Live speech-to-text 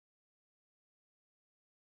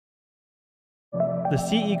The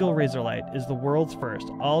Sea Eagle RazorLite is the world's first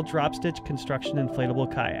all-drop-stitch construction inflatable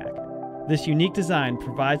kayak. This unique design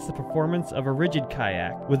provides the performance of a rigid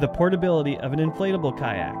kayak with the portability of an inflatable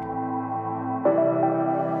kayak.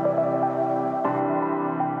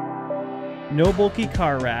 No bulky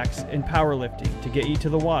car racks and powerlifting to get you to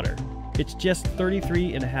the water. It's just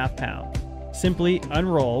 33.5 pounds. Simply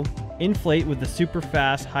unroll, inflate with the super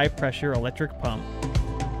fast high-pressure electric pump,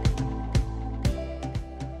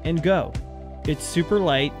 and go. It's super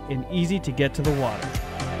light and easy to get to the water.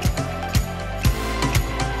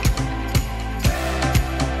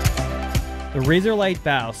 The RazorLite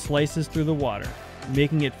bow slices through the water,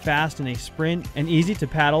 making it fast in a sprint and easy to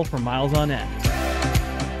paddle for miles on end.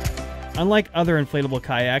 Unlike other inflatable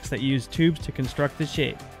kayaks that use tubes to construct the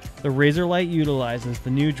shape, the RazorLite utilizes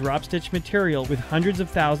the new drop-stitch material with hundreds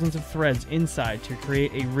of thousands of threads inside to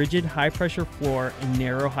create a rigid high-pressure floor and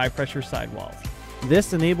narrow high-pressure sidewalls.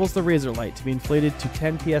 This enables the RazorLite to be inflated to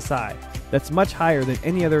 10 psi. That's much higher than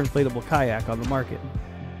any other inflatable kayak on the market.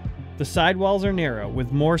 The sidewalls are narrow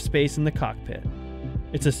with more space in the cockpit.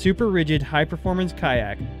 It's a super rigid high-performance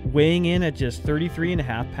kayak weighing in at just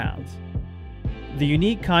 33.5 pounds. The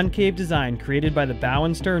unique concave design created by the bow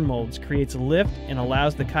and stern molds creates lift and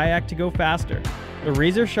allows the kayak to go faster. The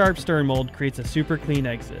razor-sharp stern mold creates a super clean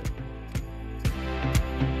exit.